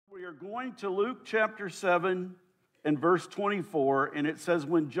are going to Luke chapter 7 and verse 24, and it says,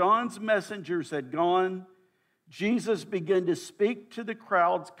 when John's messengers had gone, Jesus began to speak to the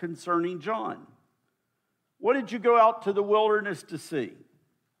crowds concerning John. What did you go out to the wilderness to see?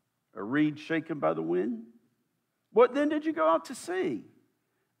 A reed shaken by the wind? What then did you go out to see?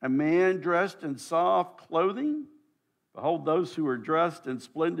 A man dressed in soft clothing? Behold, those who are dressed in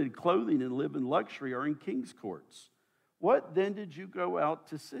splendid clothing and live in luxury are in king's courts. What then did you go out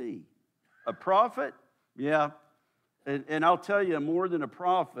to see? A prophet? Yeah. And I'll tell you, more than a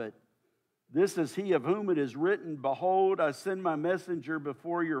prophet, this is he of whom it is written, behold, I send my messenger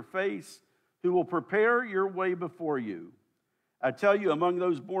before your face, who will prepare your way before you. I tell you, among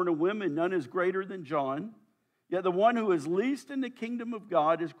those born of women, none is greater than John, yet the one who is least in the kingdom of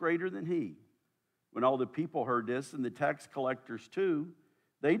God is greater than he. When all the people heard this, and the tax collectors too,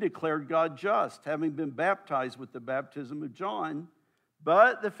 they declared God just, having been baptized with the baptism of John.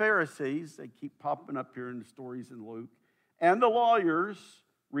 But the Pharisees, they keep popping up here in the stories in Luke, and the lawyers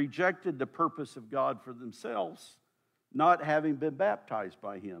rejected the purpose of God for themselves, not having been baptized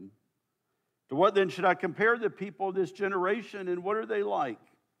by him. To what then should I compare the people of this generation, and what are they like?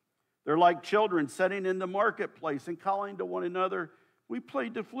 They're like children sitting in the marketplace and calling to one another, we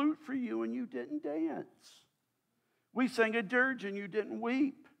played the flute for you and you didn't dance. We sang a dirge and you didn't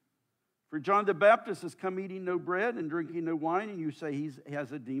weep. For John the Baptist has come eating no bread and drinking no wine, and you say he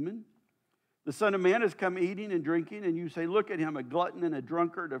has a demon. The Son of Man has come eating and drinking, and you say, look at him, a glutton and a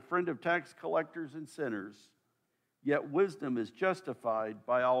drunkard, a friend of tax collectors and sinners. Yet wisdom is justified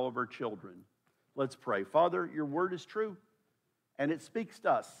by all of her children. Let's pray. Father, your word is true, and it speaks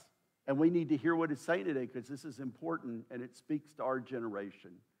to us. And we need to hear what it's saying today, because this is important, and it speaks to our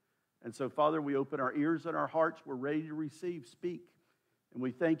generation. And so, Father, we open our ears and our hearts. We're ready to receive. Speak. And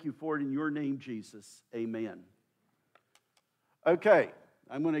we thank you for it in your name, Jesus. Amen. Okay,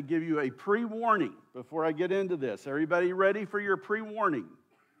 I'm going to give you a pre-warning before I get into this. Everybody ready for your pre-warning?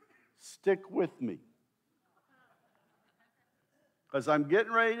 Stick with me. Because I'm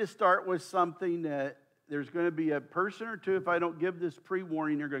getting ready to start with something that there's going to be a person or two, if I don't give this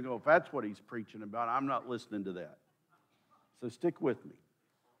pre-warning, they're going to go, if that's what he's preaching about, I'm not listening to that. So stick with me.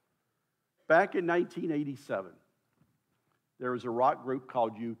 Back in 1987, there was a rock group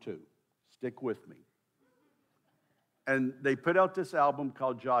called U2. Stick with me. And they put out this album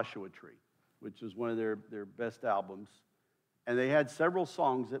called Joshua Tree, which is one of their best albums. And they had several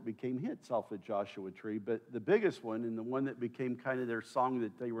songs that became hits off of Joshua Tree, but the biggest one, and the one that became kind of their song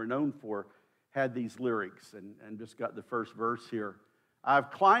that they were known for, had these lyrics, and just got the first verse here.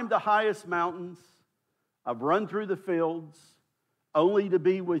 I've climbed the highest mountains, I've run through the fields, only to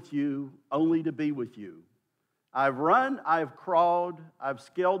be with you, only to be with you. I've run, I've crawled, I've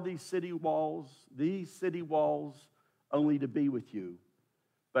scaled these city walls, only to be with you.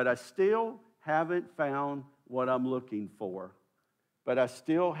 But I still haven't found what I'm looking for.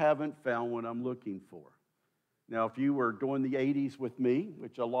 Now, if you were doing the 80s with me,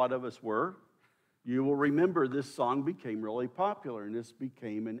 which a lot of us were, you will remember this song became really popular, and this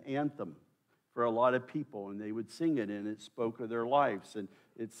became an anthem for a lot of people, and they would sing it, and it spoke of their lives, and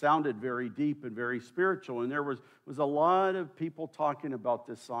it sounded very deep and very spiritual, and there was a lot of people talking about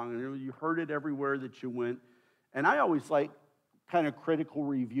this song, and you heard it everywhere that you went, and I always like kind of critical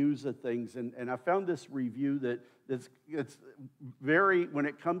reviews of things, and I found this review it's very, when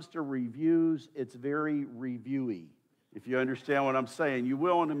it comes to reviews, it's very reviewy. If you understand what I'm saying, you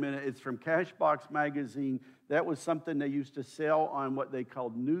will in a minute. It's from Cashbox Magazine. That was something they used to sell on what they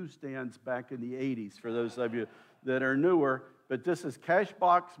called newsstands back in the 80s, for those of you that are newer. But this is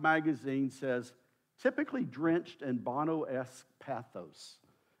Cashbox Magazine, says, typically drenched in Bono-esque pathos.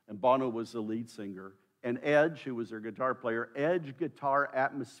 And Bono was the lead singer. And Edge, who was their guitar player, Edge Guitar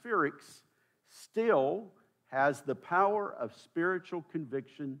Atmospherics still has the power of spiritual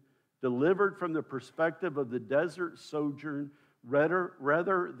conviction delivered from the perspective of the desert sojourn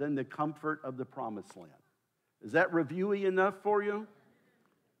rather than the comfort of the promised land. Is that reviewy enough for you?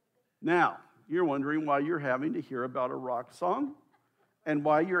 Now, you're wondering why you're having to hear about a rock song and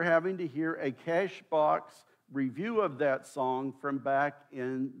why you're having to hear a Cashbox review of that song from back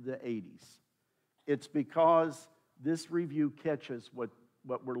in the 80s. It's because this review catches what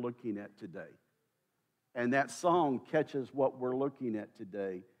we're looking at today. And that song catches what we're looking at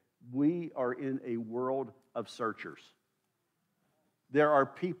today. We are in a world of searchers. There are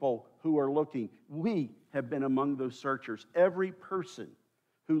people who are looking. We have been among those searchers. Every person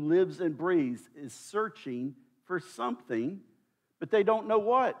who lives and breathes is searching for something, but they don't know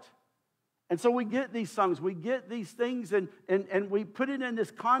what. And so we get these songs, we get these things, and we put it in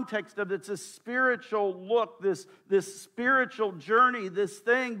this context of it's a spiritual look, this spiritual journey, this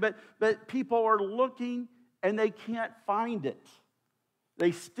thing, but people are looking and they can't find it.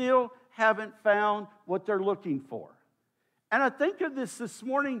 They still haven't found what they're looking for. And I think of this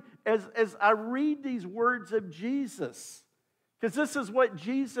morning as I read these words of Jesus, because this is what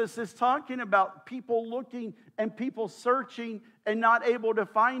Jesus is talking about, people looking and people searching and not able to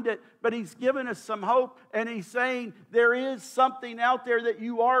find it. But he's given us some hope, and he's saying there is something out there that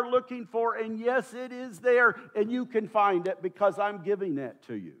you are looking for, and yes, it is there, and you can find it because I'm giving that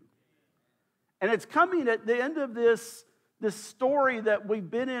to you. And it's coming at the end of this story that we've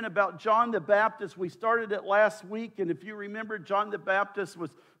been in about John the Baptist. We started it last week, and if you remember, John the Baptist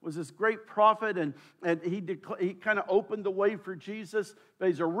was this great prophet, and he kind of opened the way for Jesus, but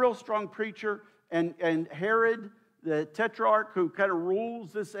he's a real strong preacher, and Herod, the tetrarch who kind of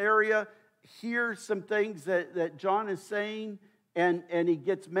rules this area, hears some things that John is saying, and he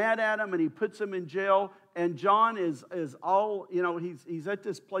gets mad at him, and he puts him in jail, and John is all, he's at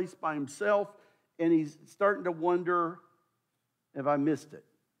this place by himself, and he's starting to wonder, have I missed it?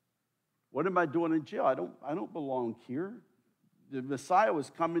 What am I doing in jail? I don't belong here. The Messiah was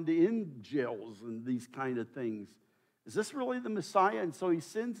coming to end jails and these kind of things. Is this really the Messiah? And so he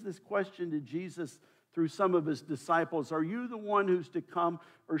sends this question to Jesus through some of his disciples. Are you the one who's to come,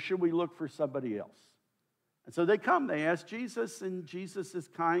 or should we look for somebody else? And so they come, they ask Jesus, and Jesus is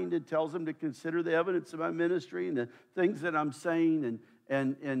kind and tells them to consider the evidence of my ministry and the things that I'm saying,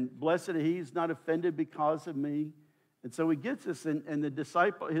 and blessed he's not offended because of me. And so he gets this, and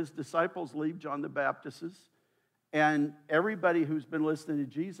his disciples leave John the Baptist, and everybody who's been listening to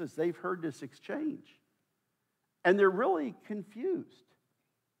Jesus, they've heard this exchange. And they're really confused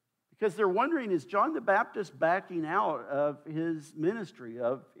because they're wondering, is John the Baptist backing out of his ministry,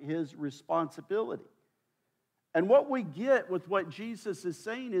 of his responsibility? And what we get with what Jesus is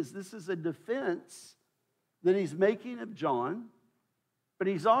saying is this is a defense that he's making of John, but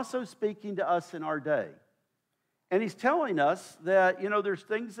he's also speaking to us in our day. And he's telling us that, there's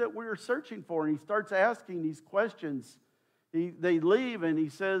things that we're searching for. And he starts asking these questions. They leave, and he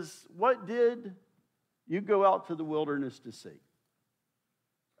says, what did you go out to the wilderness to see?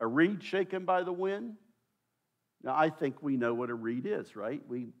 A reed shaken by the wind? Now, I think we know what a reed is, right?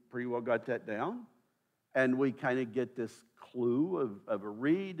 We pretty well got that down. And we kind of get this clue of a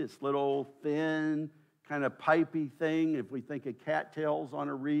reed, this little thin, kind of pipey thing, if we think of cattails on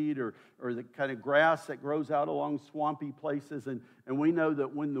a reed, or the kind of grass that grows out along swampy places. And we know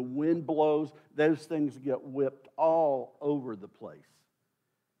that when the wind blows, those things get whipped all over the place.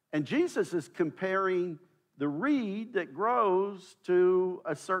 And Jesus is comparing the reed that grows to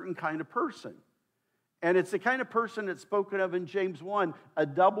a certain kind of person. And it's the kind of person that's spoken of in James 1, a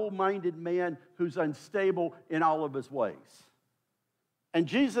double-minded man who's unstable in all of his ways. And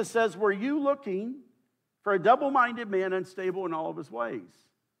Jesus says, were you looking for a double-minded man unstable in all of his ways?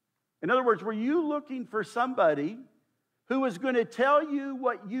 In other words, were you looking for somebody who was going to tell you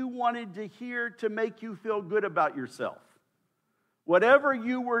what you wanted to hear to make you feel good about yourself? Whatever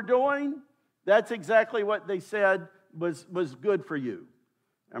you were doing, that's exactly what they said was good for you.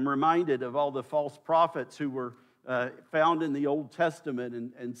 I'm reminded of all the false prophets who were found in the Old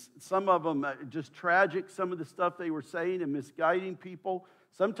Testament, and some of them just tragic, some of the stuff they were saying and misguiding people.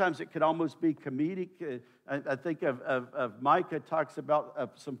 Sometimes it could almost be comedic. I think of Micah talks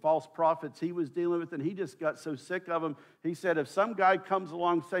about some false prophets he was dealing with, and he just got so sick of them. He said, if some guy comes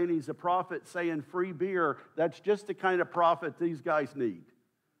along saying he's a prophet, saying free beer, that's just the kind of prophet these guys need.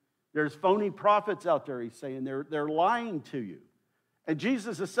 There's phony prophets out there, he's saying. They're lying to you. And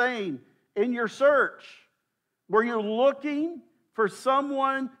Jesus is saying, in your search, were you looking for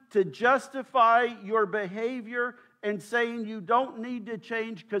someone to justify your behavior and saying you don't need to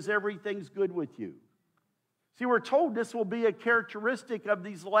change because everything's good with you? See, we're told this will be a characteristic of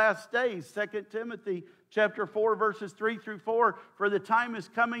these last days. 2 Timothy chapter 4, verses 3 through 4. For the time is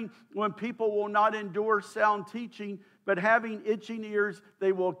coming when people will not endure sound teaching, but having itching ears,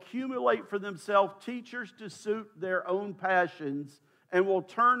 they will accumulate for themselves teachers to suit their own passions, and will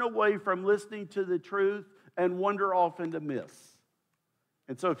turn away from listening to the truth and wander off into myths.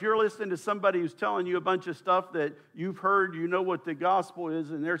 And so if you're listening to somebody who's telling you a bunch of stuff that you've heard, you know what the gospel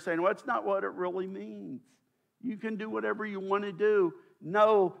is, and they're saying, well, that's not what it really means. You can do whatever you want to do.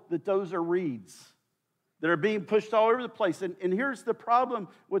 Know that those are reeds that are being pushed all over the place. And here's the problem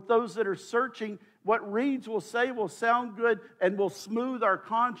with those that are searching. What reeds will say will sound good and will smooth our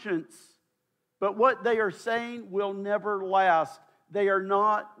conscience, but what they are saying will never last. They are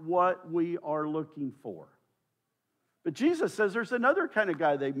not what we are looking for. But Jesus says there's another kind of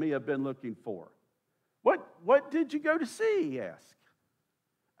guy they may have been looking for. What did you go to see, he asked.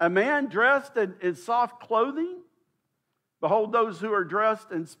 A man dressed in soft clothing? Behold, those who are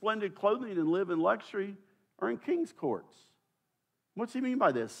dressed in splendid clothing and live in luxury are in king's courts. What's he mean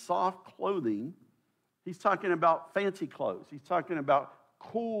by this? Soft clothing. He's talking about fancy clothes. He's talking about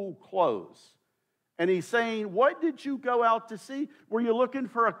cool clothes. And he's saying, what did you go out to see? Were you looking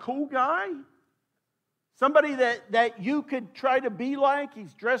for a cool guy? Somebody that you could try to be like?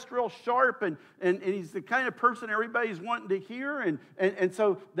 He's dressed real sharp and he's the kind of person everybody's wanting to hear. And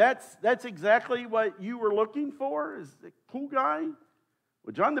so that's exactly what you were looking for, is a cool guy?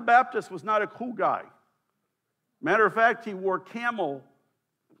 Well, John the Baptist was not a cool guy. Matter of fact, he wore camel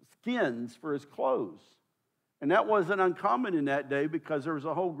skins for his clothes. And that wasn't uncommon in that day because there was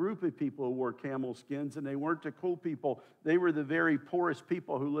a whole group of people who wore camel skins, and they weren't the cool people. They were the very poorest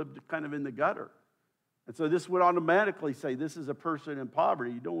people who lived kind of in the gutter. And so this would automatically say this is a person in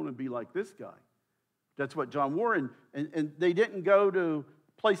poverty. You don't want to be like this guy. That's what John wore. And they didn't go to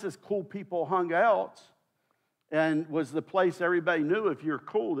places cool people hung out and was the place everybody knew if you're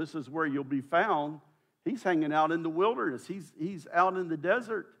cool, this is where you'll be found. He's hanging out in the wilderness. He's out in the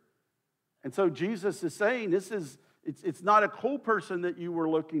desert. And so Jesus is saying it's not a cool person that you were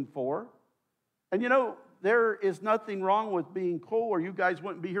looking for. And you know, there is nothing wrong with being cool, or you guys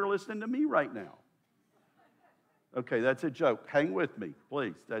wouldn't be here listening to me right now. Okay, that's a joke. Hang with me,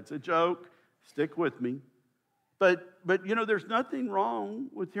 please. That's a joke. Stick with me. But you know, there's nothing wrong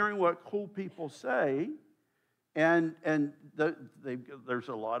with hearing what cool people say. And there's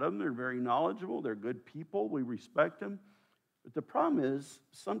a lot of them. They're very knowledgeable. They're good people. We respect them. But the problem is,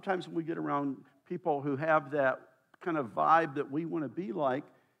 sometimes when we get around people who have that kind of vibe that we want to be like,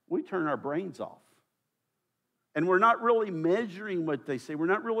 we turn our brains off. And we're not really measuring what they say. We're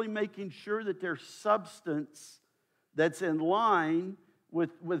not really making sure that there's substance that's in line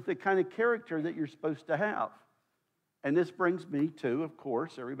with the kind of character that you're supposed to have. And this brings me to, of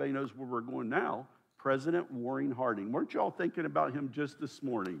course, everybody knows where we're going now, President Warren Harding. Weren't y'all thinking about him just this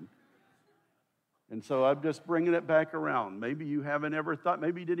morning? And so I'm just bringing it back around. Maybe you haven't ever thought,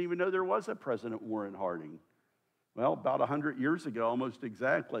 maybe you didn't even know there was a President Warren Harding. Well, about 100 years ago, almost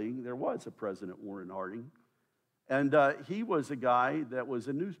exactly, there was a President Warren Harding. And he was a guy that was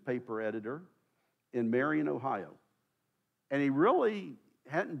a newspaper editor in Marion, Ohio. And he really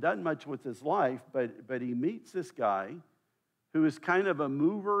hadn't done much with his life, but he meets this guy who is kind of a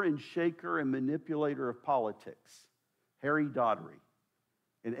mover and shaker and manipulator of politics, Harry Daugherty,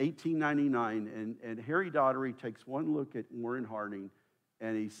 in 1899. And Harry Daugherty takes one look at Warren Harding,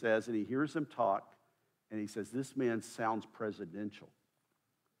 and he says, and he hears him talk, and he says, this man sounds presidential.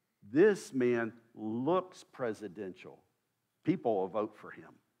 This man looks presidential. People will vote for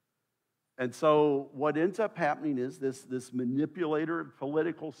him. And so what ends up happening is this manipulator of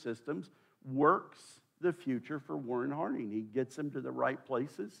political systems works the future for Warren Harding. He gets him to the right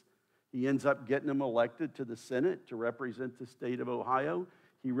places. He ends up getting him elected to the Senate to represent the state of Ohio.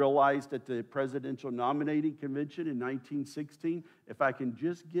 He realized at the presidential nominating convention in 1916, if I can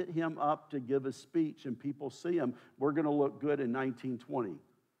just get him up to give a speech and people see him, we're going to look good in 1920.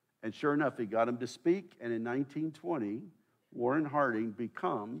 And sure enough, he got him to speak, and in 1920, Warren Harding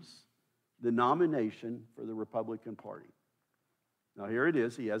becomes the nomination for the Republican Party. Now here it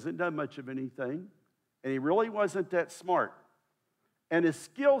is. He hasn't done much of anything, and he really wasn't that smart. And his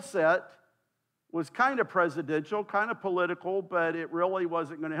skill set was kind of presidential, kind of political, but it really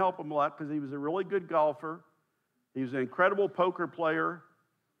wasn't going to help him a lot because he was a really good golfer. He was an incredible poker player.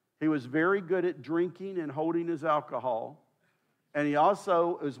 He was very good at drinking and holding his alcohol. And he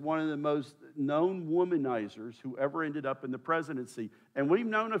also is one of the most known womanizers who ever ended up in the presidency. And we've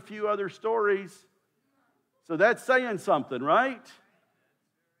known a few other stories. So that's saying something, right?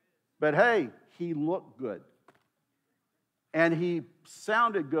 But hey, he looked good. And he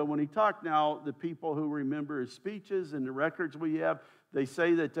sounded good when he talked. Now, the people who remember his speeches and the records we have, they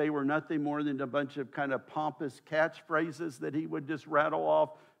say that they were nothing more than a bunch of kind of pompous catchphrases that he would just rattle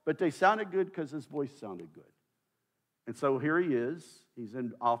off. But they sounded good because his voice sounded good. And so here he is. He's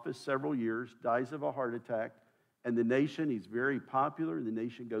in office several years, dies of a heart attack. And the nation, he's very popular. The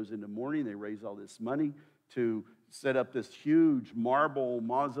nation goes into mourning. They raise all this money to set up this huge marble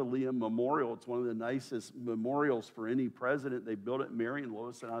mausoleum memorial. It's one of the nicest memorials for any president. They built it in Marion.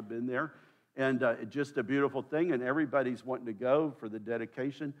 Lois and I have been there. And just a beautiful thing. And everybody's wanting to go for the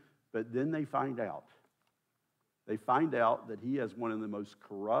dedication. But then they find out. They find out that he has one of the most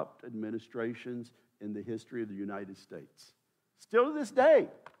corrupt administrations in the history of the United States. Still to this day,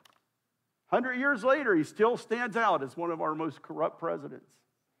 100 years later, he still stands out as one of our most corrupt presidents.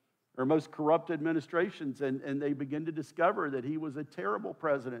 or most corrupt administrations, and they begin to discover that he was a terrible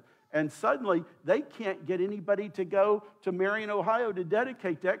president. And suddenly, they can't get anybody to go to Marion, Ohio to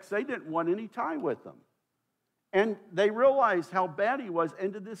dedicate that because they didn't want any tie with them. And they realized how bad he was.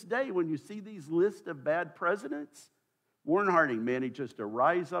 And to this day, when you see these lists of bad presidents, Warren Harding managed to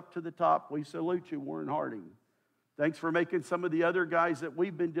rise up to the top. We salute you, Warren Harding. Thanks for making some of the other guys that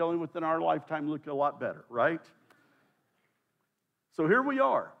we've been dealing with in our lifetime look a lot better, right? So here we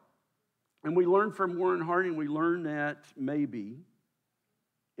are. And we learn from Warren Harding, we learn that maybe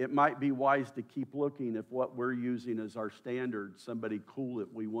it might be wise to keep looking if what we're using as our standard, somebody cool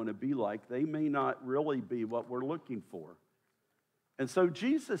that we want to be like, they may not really be what we're looking for. And so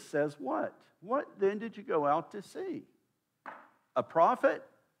Jesus says, what? What then did you go out to see? A prophet?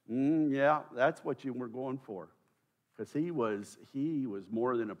 Yeah, that's what you were going for. Because he was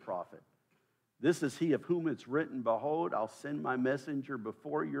more than a prophet. This is he of whom it's written, behold, I'll send my messenger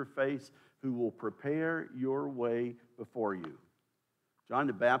before your face who will prepare your way before you. John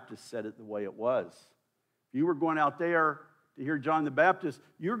the Baptist said it the way it was. If you were going out there to hear John the Baptist,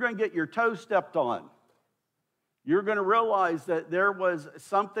 you're going to get your toe stepped on. You're going to realize that there was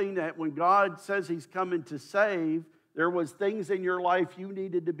something that when God says he's coming to save, there was things in your life you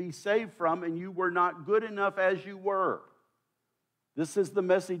needed to be saved from, and you were not good enough as you were. This is the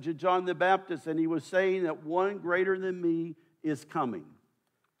message of John the Baptist, and he was saying that one greater than me is coming.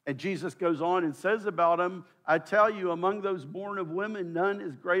 And Jesus goes on and says about him, I tell you, among those born of women, none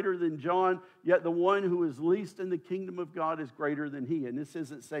is greater than John, yet the one who is least in the kingdom of God is greater than he. And this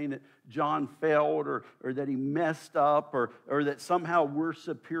isn't saying that John failed or that he messed up or that somehow we're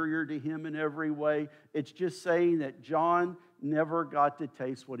superior to him in every way. It's just saying that John never got to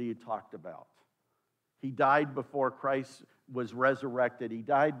taste what he had talked about. He died before Christ was resurrected. He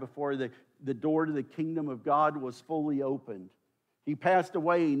died before the door to the kingdom of God was fully opened. He passed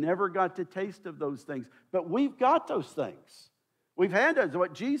away. He never got to taste of those things. But we've got those things. We've had those.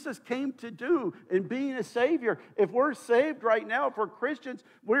 What Jesus came to do in being a Savior. If we're saved right now, if we're Christians,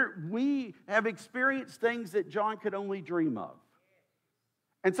 we have experienced things that John could only dream of.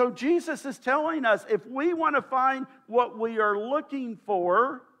 And so Jesus is telling us, if we want to find what we are looking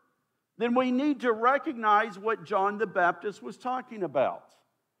for, then we need to recognize what John the Baptist was talking about.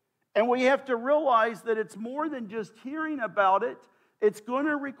 And we have to realize that it's more than just hearing about it. It's going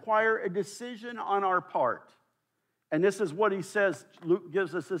to require a decision on our part. And this is what he says. Luke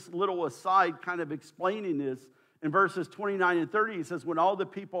gives us this little aside kind of explaining this. In verses 29 and 30, he says, when all the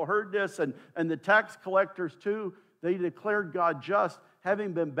people heard this, and the tax collectors too, they declared God just,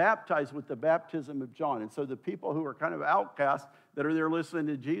 having been baptized with the baptism of John. And so the people who are kind of outcasts that are there listening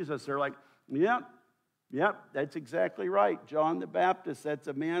to Jesus, they're like, Yep, that's exactly right. John the Baptist, that's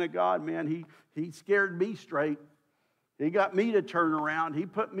a man of God, man. He scared me straight. He got me to turn around. He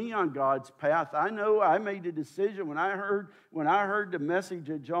put me on God's path. I know I made a decision. When I heard the message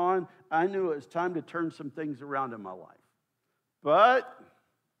of John, I knew it was time to turn some things around in my life. But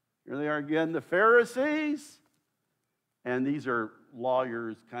here they are again, the Pharisees. And these are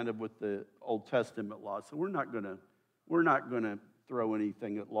lawyers kind of with the Old Testament law. So we're not going to throw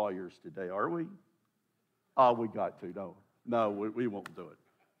anything at lawyers today, are we? Oh, we got to. No, we won't do it.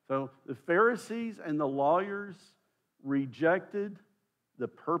 So the Pharisees and the lawyers rejected the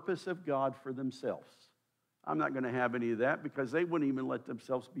purpose of God for themselves. I'm not going to have any of that because they wouldn't even let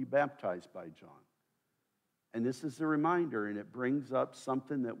themselves be baptized by John. And this is a reminder, and it brings up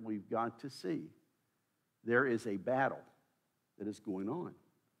something that we've got to see. There is a battle that is going on.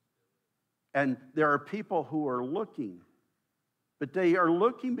 And there are people who are looking, but they are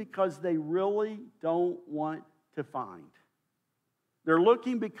looking because they really don't want to find. They're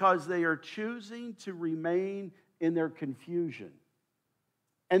looking because they are choosing to remain in their confusion.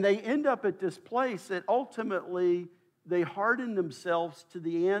 And they end up at this place that ultimately they harden themselves to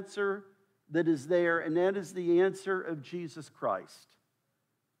the answer that is there, and that is the answer of Jesus Christ.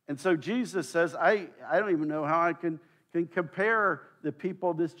 And so Jesus says, I don't even know how I can compare the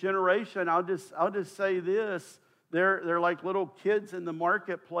people of this generation. I'll just say this. They're like little kids in the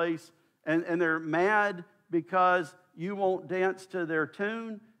marketplace, and they're mad because you won't dance to their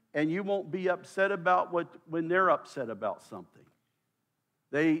tune, and you won't be upset about when they're upset about something.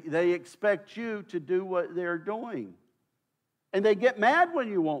 They expect you to do what they're doing. And they get mad when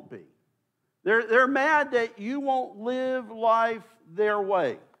you won't be. They're mad that you won't live life their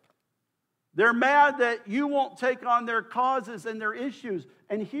way. They're mad that you won't take on their causes and their issues.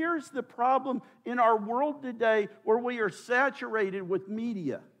 And here's the problem in our world today where we are saturated with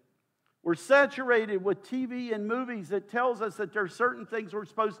media. We're saturated with TV and movies that tells us that there are certain things we're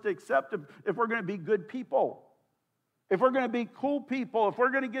supposed to accept if we're going to be good people. if we're going to be cool people, if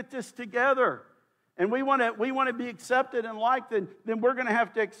we're going to get this together, and we want to be accepted and liked, then we're going to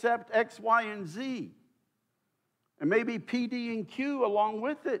have to accept X, Y, and Z. And maybe P, D, and Q along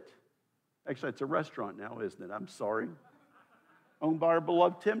with it. Actually, it's a restaurant now, isn't it? I'm sorry. Owned by our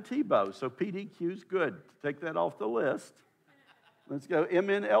beloved Tim Tebow. So PDQ is good. Take that off the list. Let's go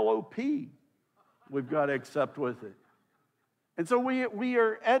MNLOP. We've got to accept with it. And so we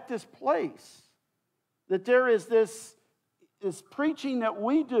are at this place that there is this preaching that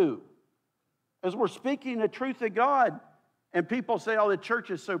we do as we're speaking the truth of God. And people say, oh, the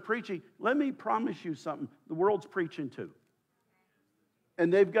church is so preachy. Let me promise you something. The world's preaching too.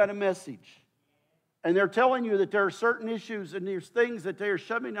 And they've got a message. And they're telling you that there are certain issues and there's things that they are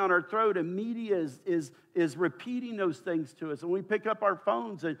shoving down our throat, and media is repeating those things to us. And we pick up our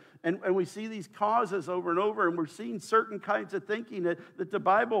phones and we see these causes over and over, and we're seeing certain kinds of thinking that the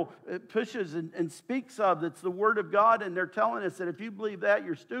Bible pushes and speaks of, that's the Word of God, and they're telling us that if you believe that,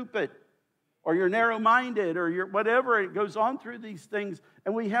 you're stupid, or you're narrow-minded, or you're whatever. It goes on through these things,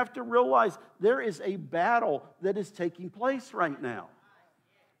 and we have to realize there is a battle that is taking place right now.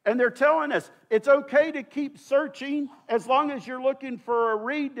 And they're telling us it's okay to keep searching as long as you're looking for a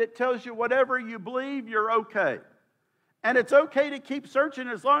read that tells you whatever you believe, you're okay. And it's okay to keep searching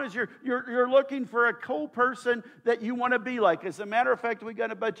as long as you're looking for a cool person that you want to be like. As a matter of fact, we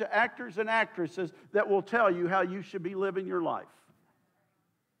got a bunch of actors and actresses that will tell you how you should be living your life.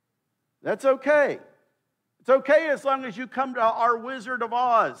 That's okay. It's okay as long as you come to our Wizard of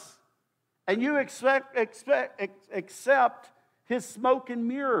Oz and you accept his smoke and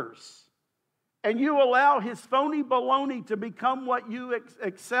mirrors, and you allow his phony baloney to become what you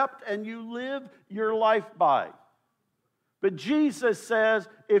accept and you live your life by. But Jesus says,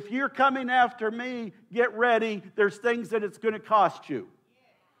 if you're coming after me, get ready. There's things that it's going to cost you.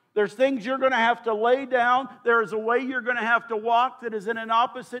 There's things you're going to have to lay down. There is a way you're going to have to walk that is in an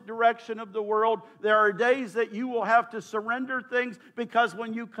opposite direction of the world. There are days that you will have to surrender things, because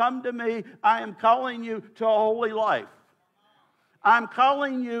when you come to me, I am calling you to a holy life. I'm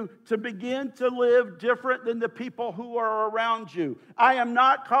calling you to begin to live different than the people who are around you. I am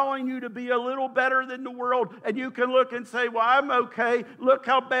not calling you to be a little better than the world, and you can look and say, well, I'm okay. Look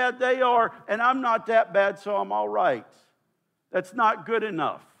how bad they are, and I'm not that bad, so I'm all right. That's not good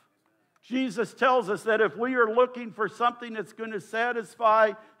enough. Jesus tells us that if we are looking for something that's going to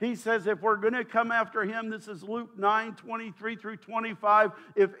satisfy, he says if we're going to come after him, this is Luke 9:23 through 25,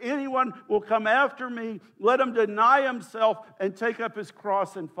 if anyone will come after me, let him deny himself and take up his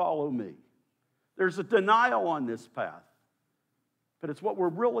cross and follow me. There's a denial on this path, but it's what we're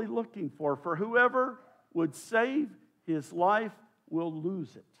really looking for. For whoever would save his life will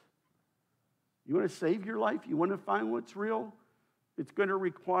lose it. You want to save your life? You want to find what's real? It's going to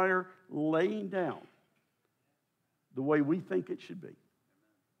require laying down the way we think it should be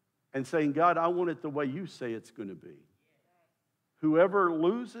and saying, God, I want it the way you say it's going to be. Whoever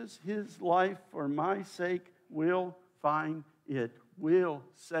loses his life for my sake will find it, will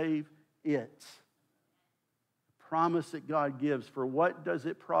save it. Promise that God gives. For what does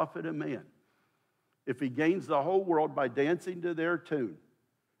it profit a man if he gains the whole world by dancing to their tune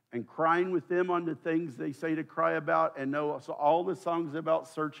and crying with them on the things they say to cry about, and know so all the songs about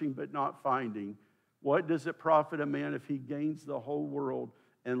searching but not finding? What does it profit a man if he gains the whole world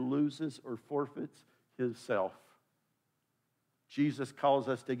and loses or forfeits himself? Jesus calls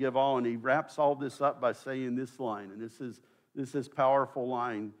us to give all, and he wraps all this up by saying this line, and this is powerful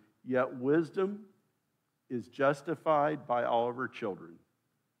line. Yet wisdom is justified by all of her children.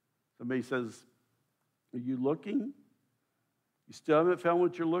 Somebody says, are you looking? You still haven't found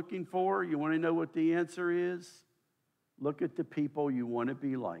what you're looking for? You want to know what the answer is? Look at the people you want to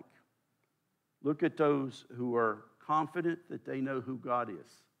be like. Look at those who are confident that they know who God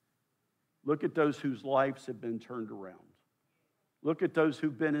is. Look at those whose lives have been turned around. Look at those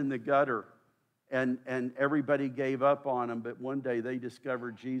who've been in the gutter and everybody gave up on them, but one day they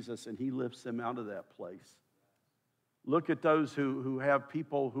discovered Jesus and he lifts them out of that place. Look at those who have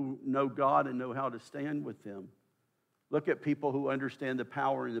people who know God and know how to stand with them. Look at people who understand the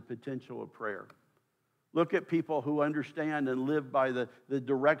power and the potential of prayer. Look at people who understand and live by the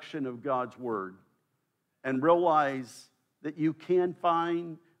direction of God's word and realize that you can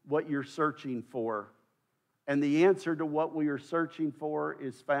find what you're searching for. And the answer to what we are searching for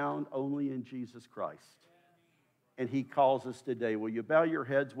is found only in Jesus Christ. And he calls us today. Will you bow your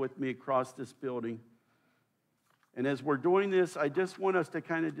heads with me across this building? And as we're doing this, I just want us to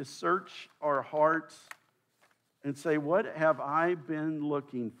kind of just search our hearts and say, what have I been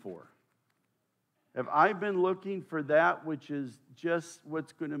looking for? Have I been looking for that which is just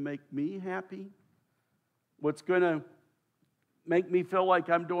what's going to make me happy? What's going to make me feel like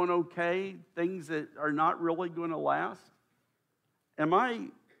I'm doing okay, things that are not really going to last? Am I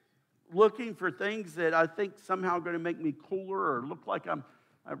looking for things that I think somehow are going to make me cooler or look like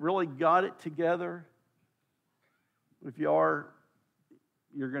I've really got it together? If you are,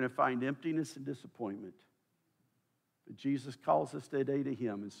 you're going to find emptiness and disappointment. But Jesus calls us today to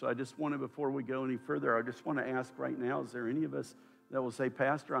Him. And so I just want to, before we go any further, I just want to ask right now, is there any of us that will say,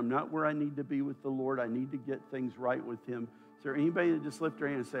 Pastor, I'm not where I need to be with the Lord. I need to get things right with Him. Is there anybody that just lift their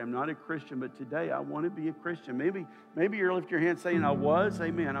hand and say, I'm not a Christian, but today I want to be a Christian? Maybe you're lifting your hand saying, I was.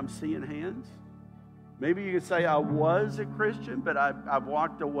 Amen. I'm seeing hands. Maybe you could say, I was a Christian, but I've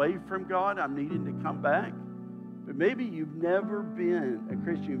walked away from God. I'm needing to come back. But maybe you've never been a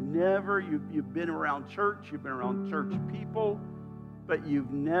Christian. You've been around church. You've been around church people, but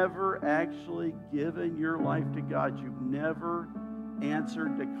you've never actually given your life to God. You've never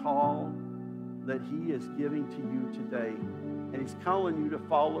answered the call that He is giving to you today. And He's calling you to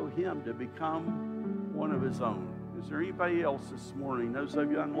follow Him, to become one of His own. Is there anybody else this morning? Those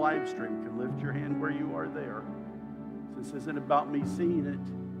of you on live stream can lift your hand where you are there. This isn't about me seeing it.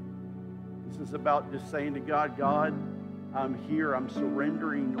 This is about just saying to God, God, I'm here. I'm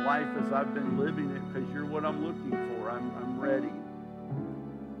surrendering life as I've been living it because You're what I'm looking for. I'm ready.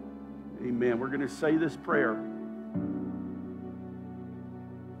 Amen. We're going to say this prayer.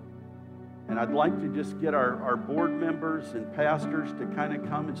 And I'd like to just get our board members and pastors to kind of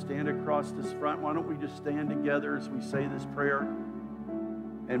come and stand across this front. Why don't we just stand together as we say this prayer?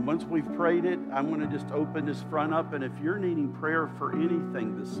 And once we've prayed it, I'm going to just open this front up. And if you're needing prayer for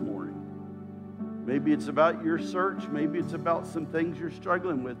anything this morning, maybe it's about your search, maybe it's about some things you're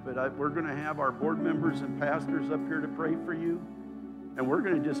struggling with, but we're going to have our board members and pastors up here to pray for you. And we're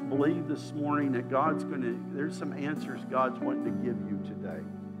going to just believe this morning that there's some answers God's wanting to give you today.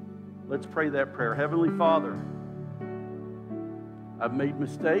 Let's pray that prayer. Heavenly Father, I've made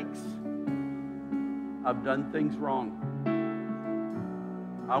mistakes. I've done things wrong.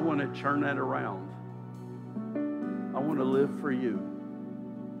 I want to turn that around. I want to live for You.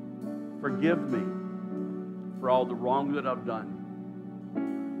 Forgive me for all the wrong that I've done.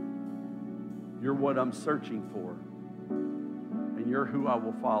 You're what I'm searching for, and You're who I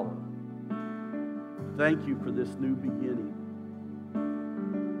will follow. Thank You for this new beginning.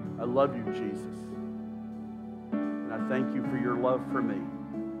 I love You, Jesus, and I thank You for Your love for me.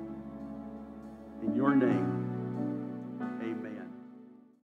 In Your name,